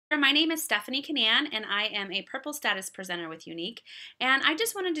My name is Stephanie Canan, and I am a Purple Status Presenter with Unique. And I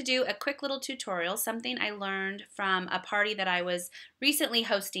just wanted to do a quick little tutorial, something I learned from a party that I was recently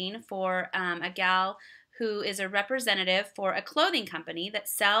hosting for a gal who is a representative for a clothing company that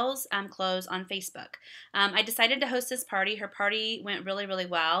sells clothes on Facebook. I decided to host this party. Her party went really, really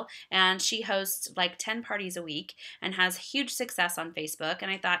well, and she hosts like 10 parties a week and has huge success on Facebook. And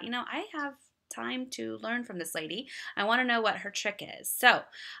I thought, I have time to learn from this lady. I want to know what her trick is. So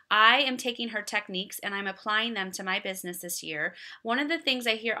I am taking her techniques and I'm applying them to my business this year. One of the things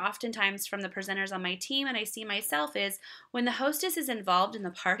I hear oftentimes from the presenters on my team, and I see myself, is when the hostess is involved in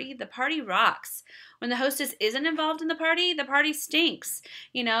the party rocks. When the hostess isn't involved in the party stinks,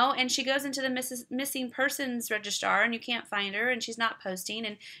 and she goes into the missing persons registrar and you can't find her and she's not posting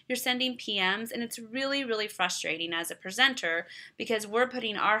and you're sending PMs, and it's really, really frustrating as a presenter because we're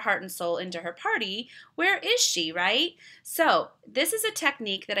putting our heart and soul into her party. Where is she, right? So this is a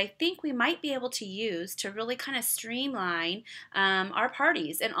technique that I think we might be able to use to really kind of streamline our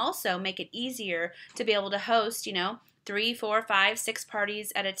parties and also make it easier to be able to host, 3, 4, 5, 6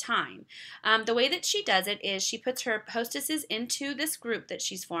 parties at a time. The way that she does it is she puts her hostesses into this group that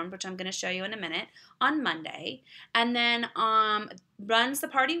she's formed, which I'm going to show you in a minute, on Monday, and then runs the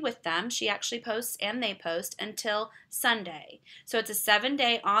party with them. She actually posts and they post until Sunday. So it's a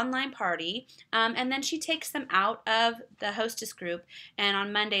 7-day online party, and then she takes them out of the hostess group, and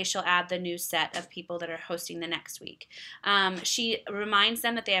on Monday she'll add the new set of people that are hosting the next week. She reminds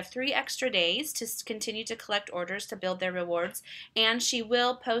them that they have 3 extra days to continue to collect orders to build their rewards, and she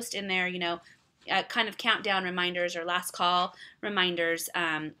will post in there, kind of countdown reminders or last call reminders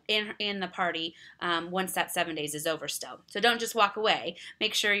in the party once that 7 days is over still. So don't just walk away.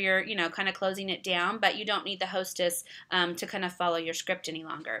 Make sure you're, kind of closing it down, but you don't need the hostess to kind of follow your script any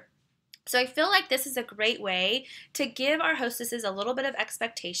longer. So I feel like this is a great way to give our hostesses a little bit of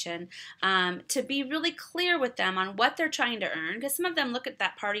expectation, to be really clear with them on what they're trying to earn, because some of them look at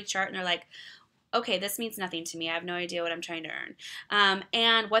that party chart and they're like, okay, this means nothing to me. I have no idea what I'm trying to earn.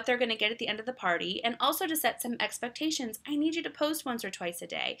 And what they're going to get at the end of the party, and also to set some expectations. I need you to post once or twice a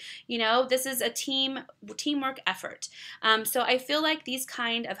day. This is a teamwork effort. So I feel like these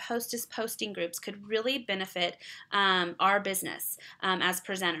kind of hostess posting groups could really benefit our business as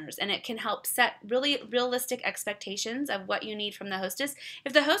presenters, and it can help set really realistic expectations of what you need from the hostess.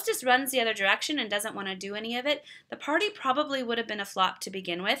 If the hostess runs the other direction and doesn't want to do any of it, the party probably would have been a flop to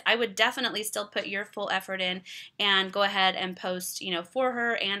begin with. I would definitely still put your full effort in and go ahead and post, for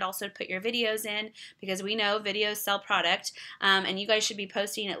her, and also put your videos in, because we know videos sell product, and you guys should be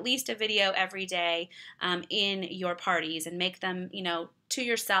posting at least a video every day in your parties, and make them, to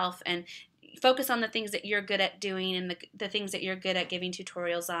yourself, and focus on the things that you're good at doing and the things that you're good at giving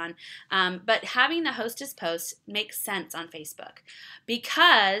tutorials on. But having the hostess post makes sense on Facebook,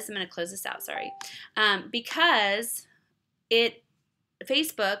 because, I'm going to close this out, sorry, because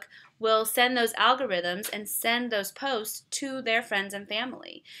Facebook will send those algorithms and send those posts to their friends and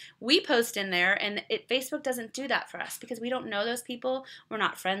family. We post in there, and Facebook doesn't do that for us because we don't know those people. We're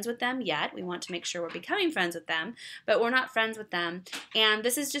not friends with them yet. We want to make sure we're becoming friends with them, but we're not friends with them. And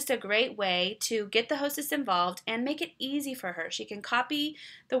this is just a great way to get the hostess involved and make it easy for her. She can copy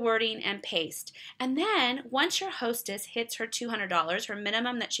the wording and paste. And then once your hostess hits her $200, her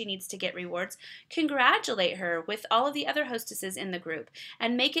minimum that she needs to get rewards, congratulate her with all of the other hostesses in the group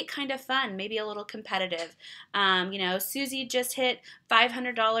and make it kind of fun, maybe a little competitive. Susie just hit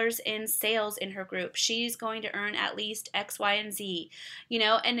 $500 in sales in her group. She's going to earn at least X, Y, and Z,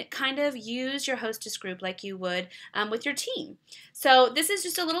 and kind of use your hostess group like you would with your team. So this is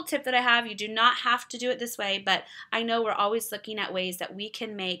just a little tip that I have. You do not have to do it this way, but I know we're always looking at ways that we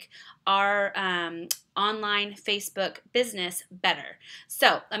can make our online Facebook business better.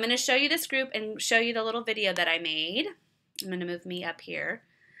 So I'm going to show you this group and show you the little video that I made. I'm going to move me up here.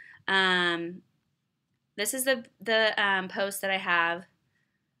 This is the post that I have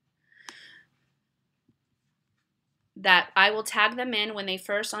that I will tag them in when they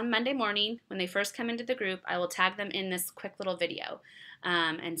first, on Monday morning, when they first come into the group. I will tag them in this quick little video.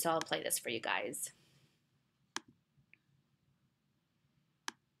 And so I'll play this for you guys.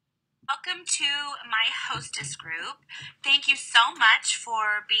 Welcome to my hostess group. Thank you so much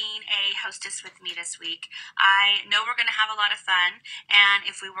for being a hostess with me this week. I know we're going to have a lot of fun, and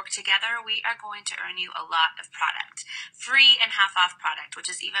if we work together, we are going to earn you a lot of product. Free and half-off product, which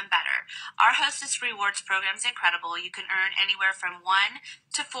is even better. Our Hostess Rewards program is incredible. You can earn anywhere from 1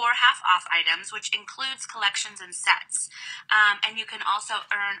 to 4 half-off items, which includes collections and sets. And you can also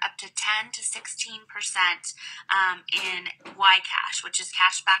earn up to 10 to 16% in Y cash, which is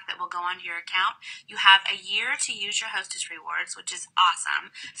cash back that will go go onto your account. You have a year to use your Hostess Rewards, which is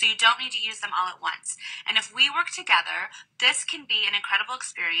awesome. So you don't need to use them all at once. And if we work together, this can be an incredible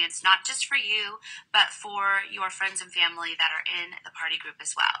experience, not just for you, but for your friends and family that are in the party group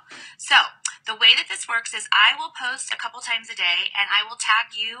as well. So the way that this works is I will post a couple times a day, and I will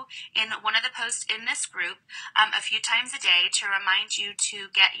tag you in one of the posts in this group a few times a day to remind you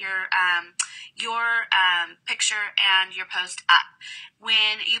to get your picture and your post up.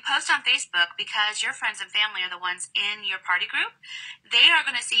 When you post on Facebook, because your friends and family are the ones in your party group, they are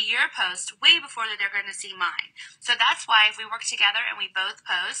going to see your post way before they're going to see mine. So that's why if we work together and we both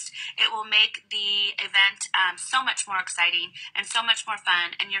post, it will make the event so much more exciting and so much more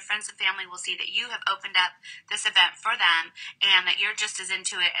fun, and your friends and family will see that you have opened up this event for them and that you're just as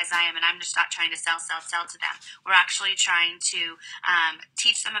into it as I am, and I'm just not trying to sell to them. We're actually trying to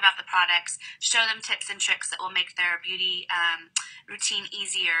teach them about the products, show them tips and tricks that will make their beauty routine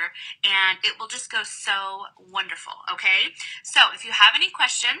easier, and it will just go so wonderful, okay? So if you have any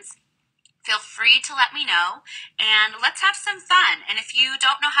questions, feel free to let me know, and let's have some fun. And if you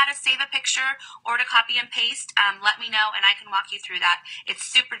don't know how to save a picture or to copy and paste, let me know and I can walk you through that. It's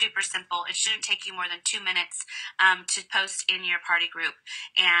super duper simple. It shouldn't take you more than 2 minutes to post in your party group,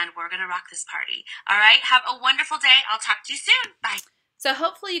 and we're going to rock this party. All right, have a wonderful day. I'll talk to you soon. Bye. So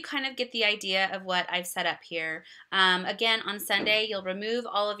hopefully you kind of get the idea of what I've set up here. Again, on Sunday, you'll remove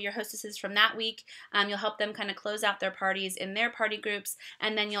all of your hostesses from that week. You'll help them kind of close out their parties in their party groups,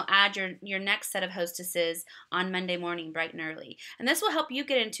 and then you'll add your next set of hostesses on Monday morning bright and early. And this will help you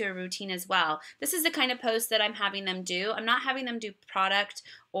get into a routine as well. This is the kind of post that I'm having them do. I'm not having them do product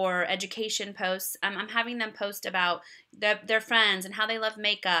or education posts. I'm having them post about their friends and how they love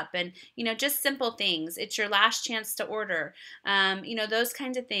makeup and, just simple things. It's your last chance to order, those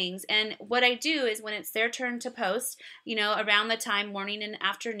kinds of things. And what I do is when it's their turn to post, around the time, morning and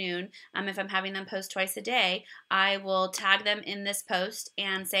afternoon, if I'm having them post twice a day, I will tag them in this post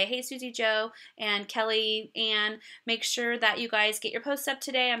and say, hey, Susie Joe and Kelly Ann, make sure that you guys get your posts up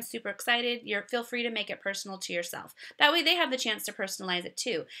today. I'm super excited. Feel free to make it personal to yourself. That way they have the chance to personalize it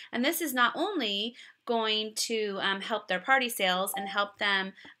too. And this is not only going to help their party sales and help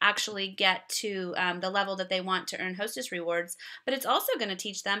them actually get to the level that they want to earn hostess rewards, but it's also going to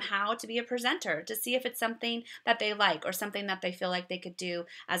teach them how to be a presenter, to see if it's something that they like or something that they feel like they could do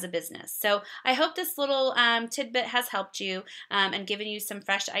as a business. So I hope this little tidbit has helped you and given you some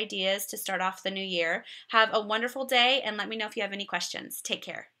fresh ideas to start off the new year. Have a wonderful day, and let me know if you have any questions. Take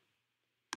care.